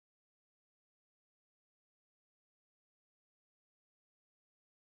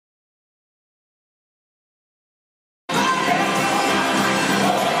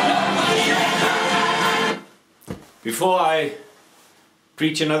Before I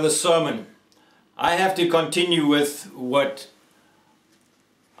preach another sermon, I have to continue with what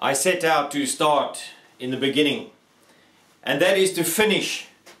I set out to start in the beginning, and that is to finish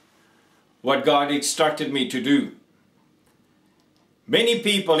what God instructed me to do. Many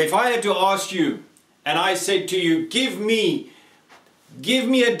people, if I had to ask you, and I said to you, give me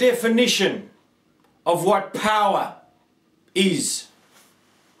a definition of what power is,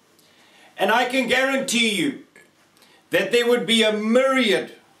 and I can guarantee you that there would be a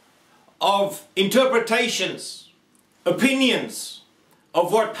myriad of interpretations, opinions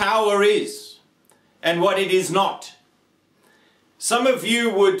of what power is and what it is not. Some of you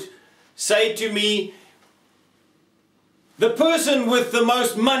would say to me, the person with the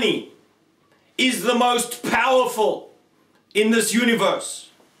most money is the most powerful in this universe.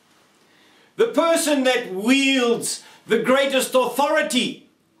 The person that wields the greatest authority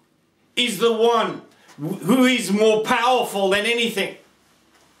is the one who is more powerful than anything.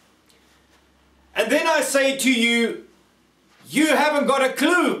 And then I say to you, you haven't got a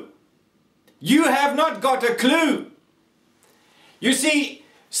clue. You have not got a clue. You see,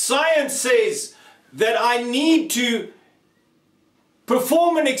 science says that I need to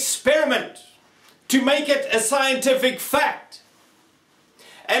perform an experiment to make it a scientific fact.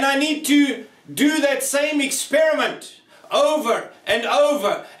 And I need to do that same experiment over and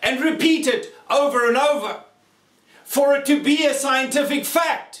over and repeat it over and over for it to be a scientific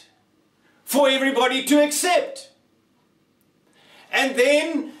fact for everybody to accept. And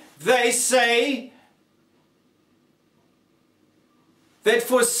then they say that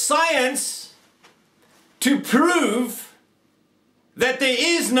for science to prove that there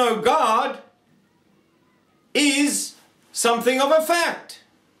is no God is something of a fact.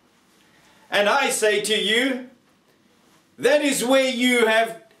 And I say to you, that is where you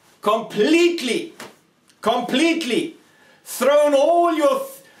have completely thrown all your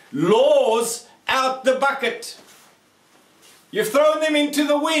laws out the bucket. You've thrown them into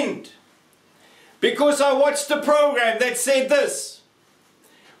the wind. Because I watched a program that said this: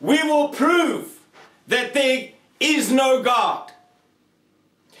 we will prove that there is no God.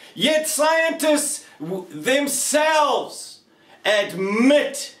 Yet scientists themselves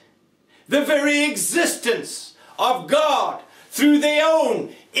admit the very existence of God through their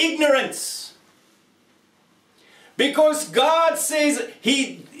own ignorance. Because God says,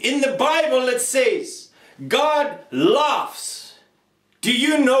 in the Bible it says, God laughs. Do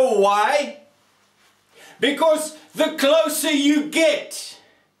you know why? Because the closer you get,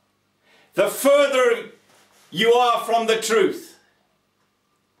 the further you are from the truth.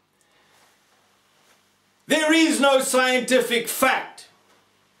 There is no scientific fact.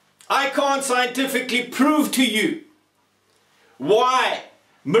 I can't scientifically prove to you why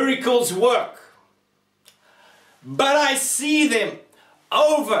miracles work. But I see them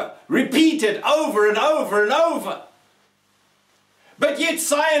repeated over and over and over. But yet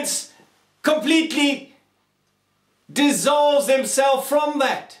science completely dissolves themselves from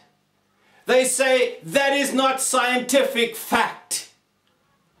that. They say that is not scientific fact.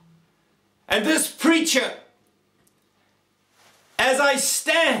 And this preacher, as I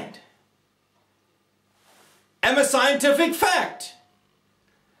stand, am a scientific fact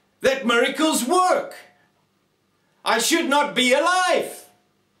that miracles work. I should not be alive.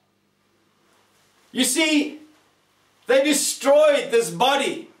 You see, they destroyed this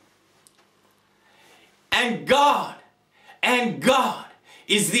body. And God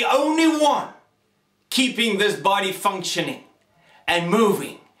is the only one keeping this body functioning and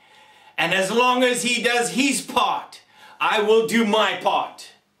moving. And as long as He does His part, I will do my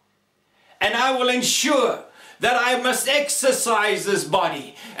part. And I will ensure that I must exercise this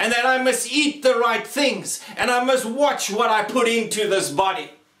body, and that I must eat the right things, and I must watch what I put into this body.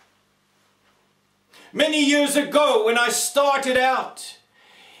 Many years ago, when I started out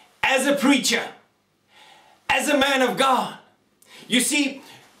as a preacher, as a man of God, you see,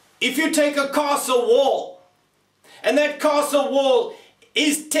 if you take a castle wall, and that castle wall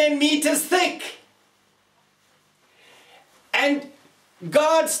is 10 meters thick, and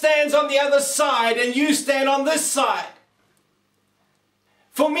God stands on the other side and you stand on this side.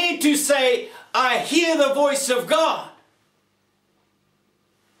 For me to say, I hear the voice of God,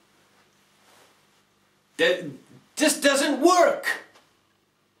 that just doesn't work.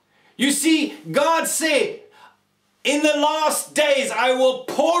 You see, God said, in the last days I will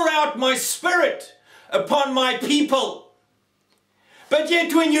pour out my Spirit upon my people. But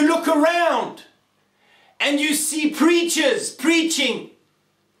yet when you look around and you see preachers preaching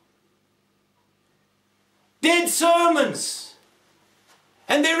dead sermons,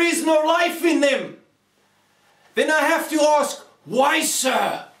 and there is no life in them, then I have to ask, why,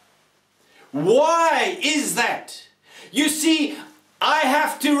 sir? Why is that? You see, I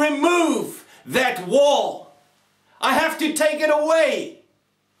have to remove that wall. I have to take it away.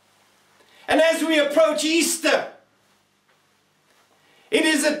 And as we approach Easter, it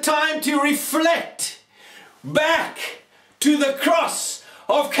is a time to reflect back to the cross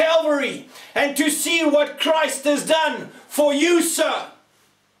of Calvary and to see what Christ has done for you, sir.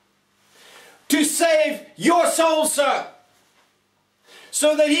 To save your soul, sir.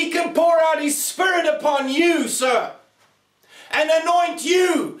 So that He can pour out His Spirit upon you, sir. And anoint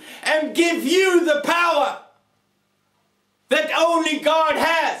you and give you the power that only God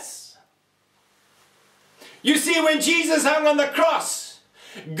has. You see, when Jesus hung on the cross,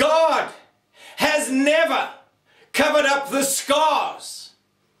 God has never covered up the scars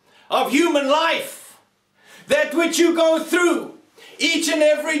of human life. That which you go through each and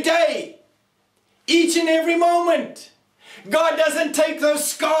every day, each and every moment. God doesn't take those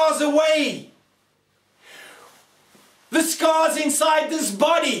scars away. The scars inside this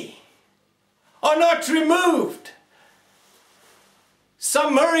body are not removed.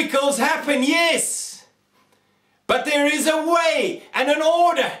 Some miracles happen, yes. But there is a way and an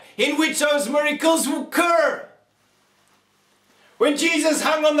order in which those miracles occur. When Jesus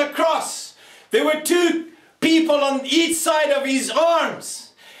hung on the cross, there were two people on each side of His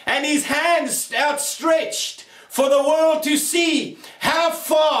arms and His hands outstretched for the world to see how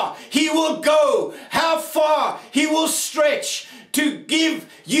far He will go, how far He will stretch to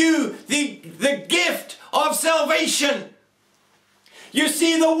give you the gift of salvation. You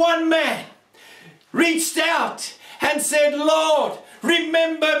see, the one man reached out and said, Lord,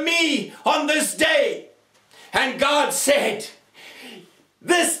 remember me on this day. And God said,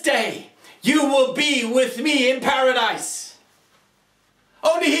 this day you will be with me in paradise.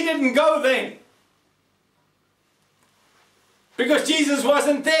 Only he didn't go then, because Jesus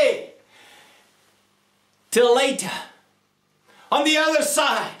wasn't there till later. On the other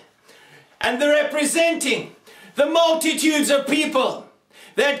side, and they're representing the multitudes of people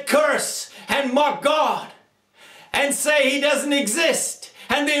that curse and mock God and say He doesn't exist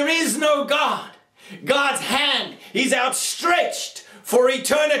and there is no God. God's hand is outstretched for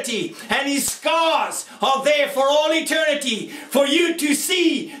eternity, and His scars are there for all eternity, for you to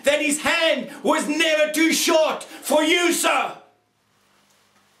see that His hand was never too short for you, sir.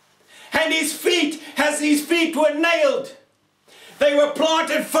 And His feet, as His feet were nailed, they were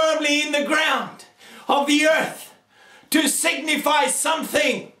planted firmly in the ground of the earth to signify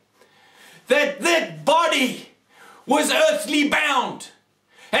something, that that body was earthly bound,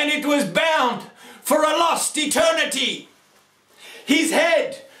 and it was bound for a lost eternity. His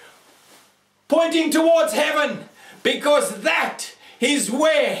head pointing towards heaven, because that is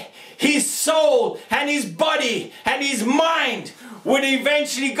where his soul and his body and his mind would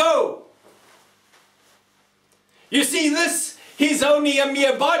eventually go. You see, this is only a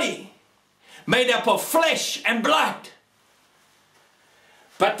mere body made up of flesh and blood.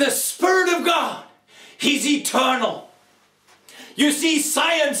 But the Spirit of God, He's eternal. You see,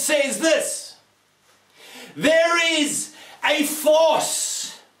 science says this: there is a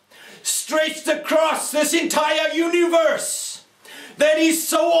force stretched across this entire universe that is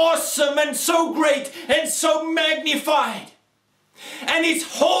so awesome and so great and so magnified, and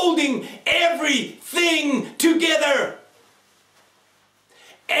it's holding everything together.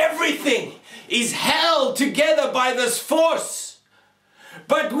 Everything is held together by this force,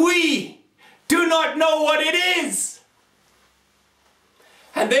 but we do not know what it is.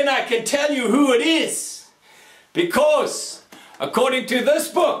 And then I can tell you who it is, because according to this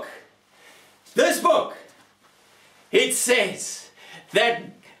book, it says that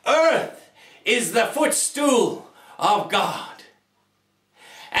earth is the footstool of God,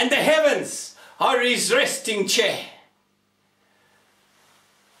 and the heavens are His resting chair.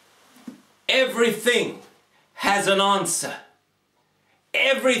 Everything has an answer.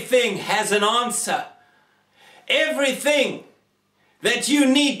 Everything has an answer. Everything that you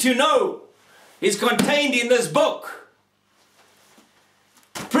need to know is contained in this book.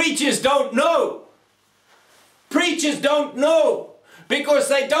 Preachers don't know. Preachers don't know because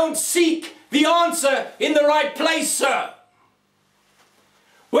they don't seek the answer in the right place, sir.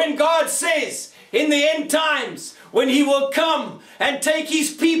 When God says in the end times, when He will come and take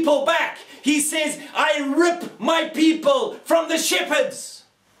His people back, He says, I rip my people from the shepherds.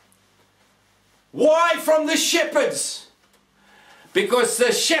 Why from the shepherds? Because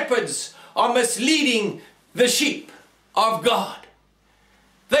the shepherds are misleading the sheep of God.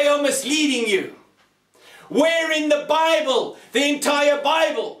 They are misleading you. Where in the Bible, the entire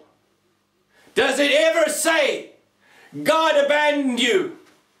Bible, Does it ever say, God abandoned you?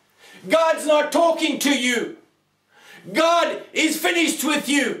 God's not talking to you. God is finished with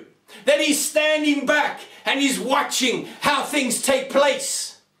you. That He's standing back and He's watching how things take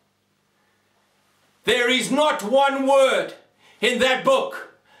place. There is not one word in that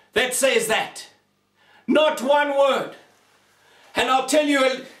book that says that. Not one word. And I'll tell you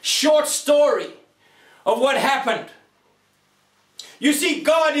a short story of what happened. You see,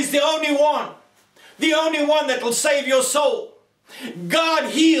 God is the only one that will save your soul. God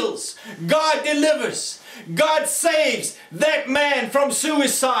heals. God delivers. God saves that man from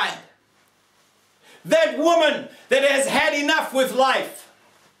suicide. That woman that has had enough with life.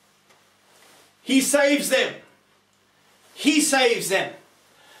 He saves them. He saves them.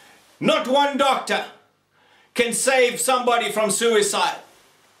 Not one doctor can save somebody from suicide.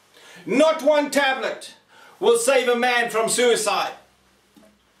 Not one tablet will save a man from suicide.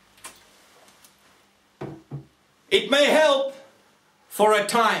 It may help for a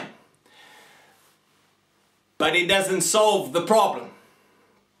time, but it doesn't solve the problem.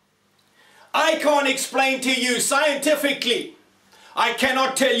 I can't explain to you scientifically. I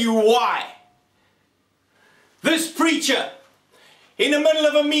cannot tell you why. This preacher, in the middle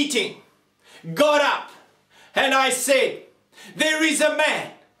of a meeting, got up and I said, there is a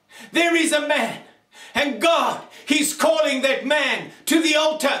man, and God, He's calling that man to the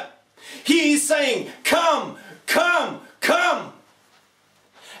altar. He is saying, come, come, come.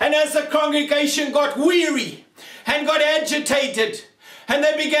 And as the congregation got weary and got agitated, and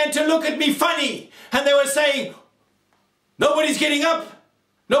they began to look at me funny, and they were saying, nobody's getting up,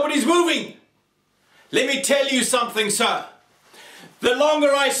 nobody's moving. Let me tell you something, sir. The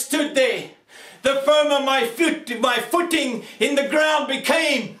longer I stood there, the firmer my footing in the ground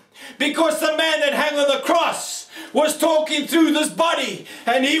became, because the man that hung on the cross was talking through this body,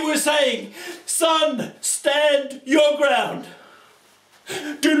 and he was saying, son, stand your ground.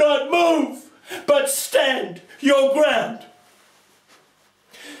 Do not move, but stand your ground.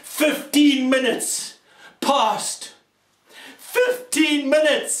 15 minutes passed. 15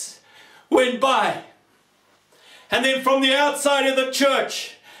 minutes went by. And then from the outside of the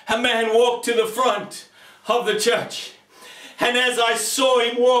church, a man walked to the front of the church. And as I saw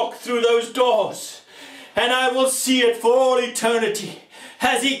him walk through those doors, and I will see it for all eternity,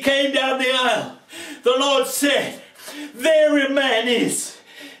 as he came down the aisle, the Lord said, there a man is.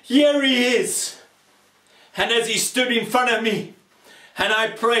 Here he is. And as he stood in front of me, and I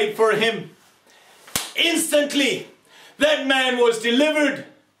prayed for him, instantly that man was delivered,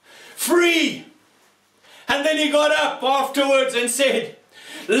 free. And then he got up afterwards and said,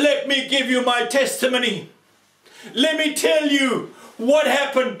 let me give you my testimony. Let me tell you what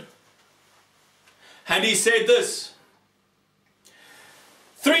happened. And he said this,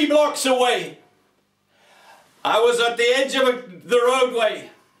 3 blocks away, I was at the edge of the roadway,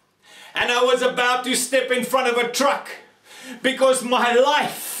 and I was about to step in front of a truck because my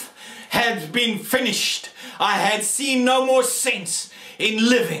life had been finished. I had seen no more sense in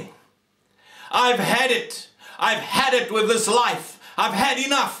living. I've had it. I've had it with this life. I've had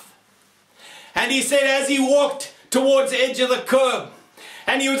enough. And he said as he walked towards the edge of the curb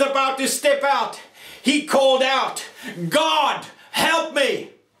and he was about to step out, he called out, God, help me.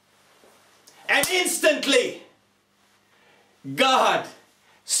 And instantly, God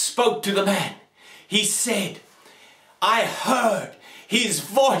spoke to the man. He said, I heard his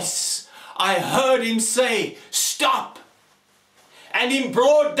voice. I heard him say, stop. And in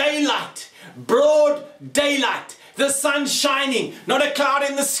broad daylight, the sun shining, not a cloud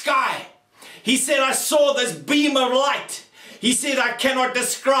in the sky. He said, I saw this beam of light. He said, I cannot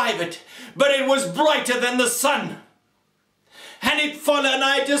describe it, but it was brighter than the sun. And it followed, and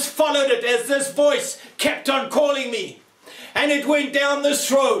I just followed it as this voice kept on calling me. And it went down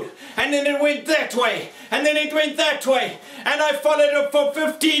this road, and then it went that way, and then it went that way. And I followed it for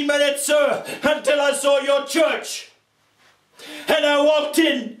 15 minutes, sir, until I saw your church. And I walked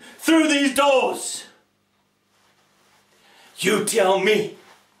in through these doors. You tell me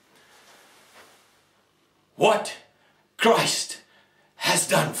what Christ has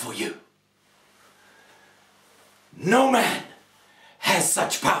done for you. No man has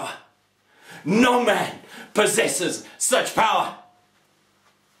such power. No man possesses such power.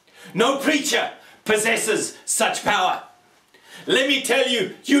 No preacher possesses such power. Let me tell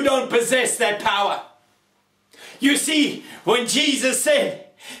you, you don't possess that power. You see, when Jesus said,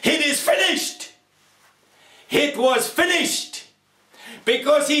 it is finished, it was finished,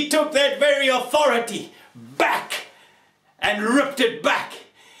 because he took that very authority back and ripped it back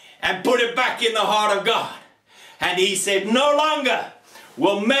and put it back in the heart of God. And he said, no longer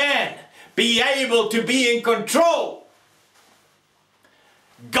will man be able to be in control.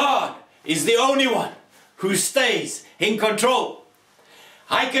 God is the only one who stays in control.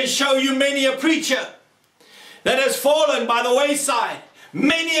 I can show you many a preacher that has fallen by the wayside.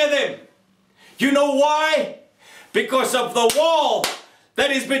 Many of them. You know why? Because of the wall that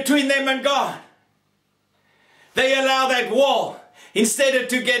is between them and God. They allow that wall, instead of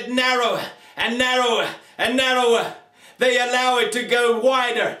to get narrower and narrower and narrower, they allow it to go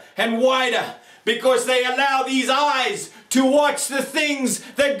wider and wider, because they allow these eyes to watch the things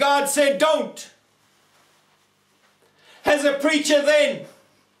that God said don't. As a preacher then,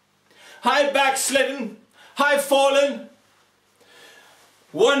 I've backslidden, I've fallen.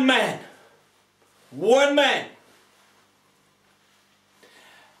 One man,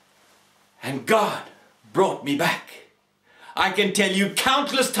 and God brought me back. I can tell you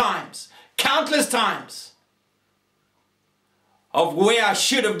countless times of where I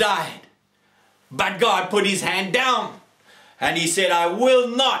should have died. But God put his hand down and he said, I will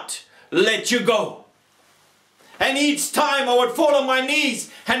not let you go. And each time I would fall on my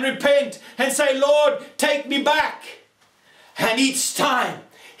knees and repent and say, Lord, take me back. And each time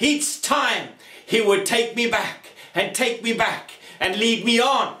he would take me back and lead me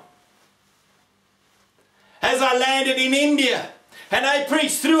on. As I landed in India, and I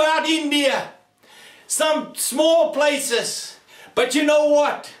preached throughout India, some small places, but you know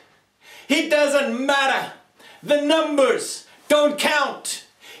what? It doesn't matter. The numbers don't count.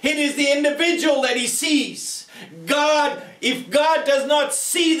 It is the individual that he sees. God, if God does not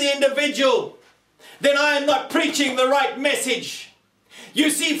see the individual, then I am not preaching the right message. You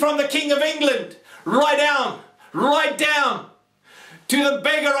see, from the King of England, right down to the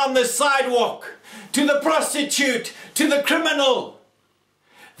beggar on the sidewalk, to the prostitute, to the criminal.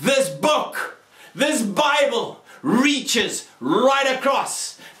 This book, this Bible reaches right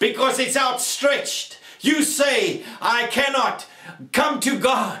across because it's outstretched. You say, I cannot come to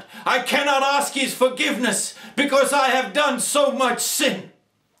God. I cannot ask his forgiveness because I have done so much sin.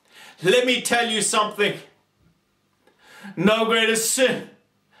 Let me tell you something. No greater sin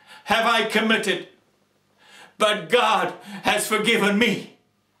have I committed, but God has forgiven me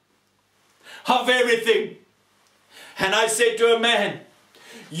of everything. And I said to a man,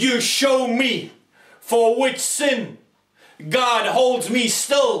 you show me for which sin God holds me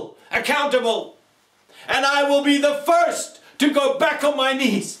still accountable, and I will be the first to go back on my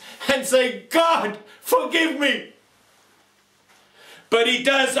knees and say, God, forgive me. But he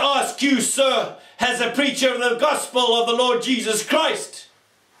does ask you, sir, as a preacher of the gospel of the Lord Jesus Christ,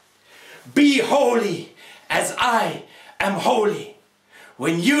 be holy as I am holy.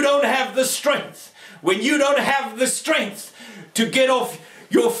 When you don't have the strength, to get off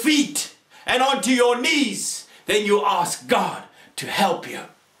your feet and onto your knees, then you ask God to help you.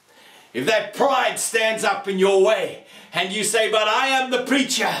 If that pride stands up in your way and you say, but I am the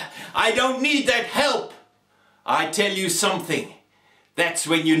preacher, I don't need that help, I tell you something, that's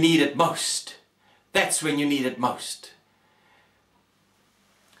when you need it most. That's when you need it most.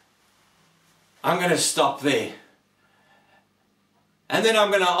 I'm going to stop there. And then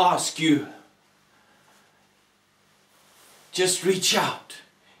I'm going to ask you, just reach out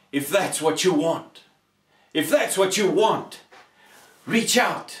if that's what you want. If that's what you want, reach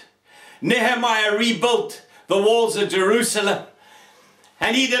out. Nehemiah rebuilt the walls of Jerusalem,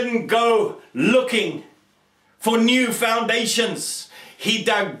 and he didn't go looking for new foundations. He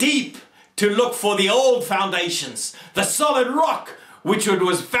dug deep to look for the old foundations, the solid rock which it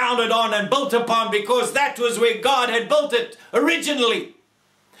was founded on and built upon, because that was where God had built it originally.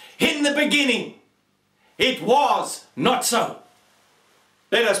 In the beginning, it was not so.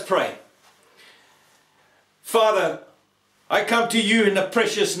 Let us pray. Father, I come to you in the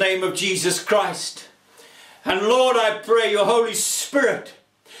precious name of Jesus Christ. And Lord, I pray your Holy Spirit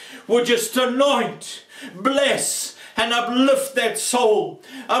would just anoint, bless, and uplift that soul.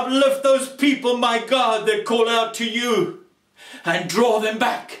 Uplift those people, my God, that call out to you. And draw them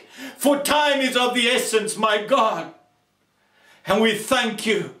back. For time is of the essence, my God. And we thank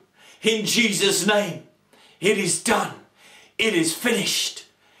you in Jesus' name. It is done. It is finished.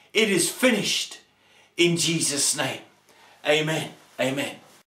 It is finished in Jesus' name. Amen. Amen.